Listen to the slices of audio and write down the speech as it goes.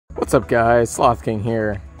What's up guys, Sloth King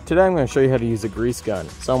here. Today I'm going to show you how to use a grease gun.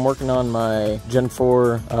 So I'm working on my Gen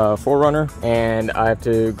 4 4Runner and I have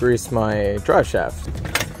to grease my drive shaft.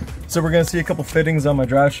 So we're going to see a couple fittings on my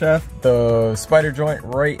drive shaft. The spider joint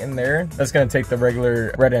right in there, that's going to take the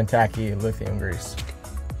regular red and tacky lithium grease.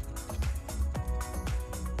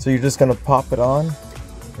 So you're just going to pop it on,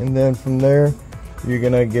 and then from there you're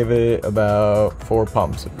going to give it about 4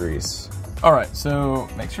 pumps of grease. Alright, so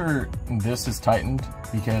make sure this is tightened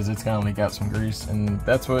because it's gonna leak out some grease, and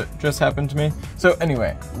that's what just happened to me. So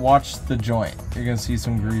anyway, watch the joint. You're gonna see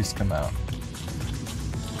some grease come out.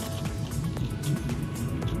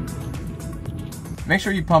 Make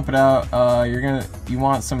sure you pump it out. You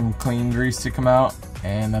want some clean grease to come out,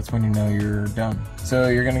 and that's when you know you're done. So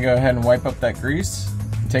you're gonna go ahead and wipe up that grease,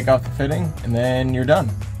 take off the fitting, and then you're done.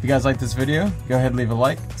 If you guys like this video, go ahead and leave a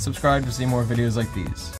like, subscribe to see more videos like these.